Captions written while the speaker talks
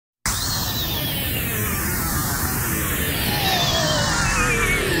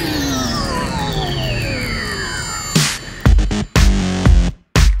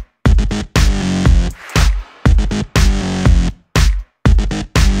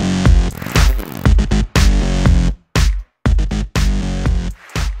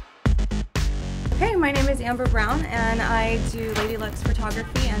is Amber Brown, and I do Lady Luxe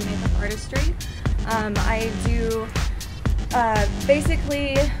photography and makeup artistry. I do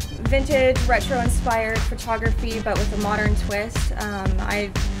basically vintage, retro-inspired photography, but with a modern twist.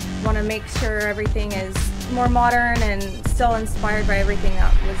 I want to make sure everything is more modern and still inspired by everything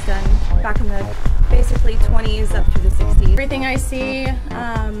that was done back in the basically 20s up through the 60s. Everything I see,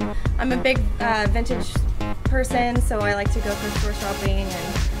 I'm a big vintage person, so I like to go thrift store shopping,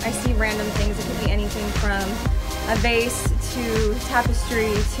 and I see random things. It could be anything from a vase to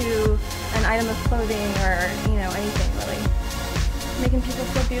tapestry to an item of clothing, or anything really. Making people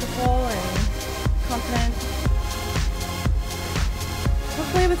feel beautiful and confident.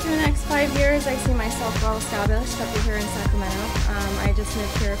 Hopefully within the next 5 years I see myself well established up here in Sacramento. I just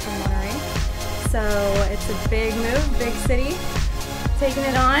moved here from Monterey, so it's a big move, big city, taking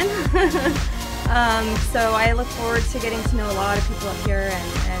it on. So I look forward to getting to know a lot of people up here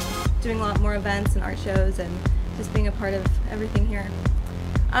and doing a lot more events and art shows and just being a part of everything here.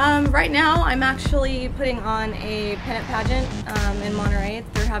 Right now I'm actually putting on a pennant pageant in Monterey.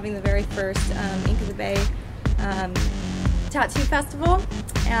 They're having the very first Ink of the Bay tattoo festival,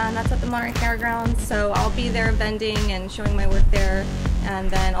 and that's at the Monterey Fairgrounds, so I'll be there vending and showing my work there, and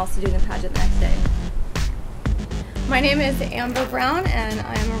then also doing the pageant the next day. My name is Amber Brown, and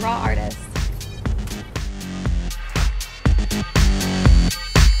I am a raw artist.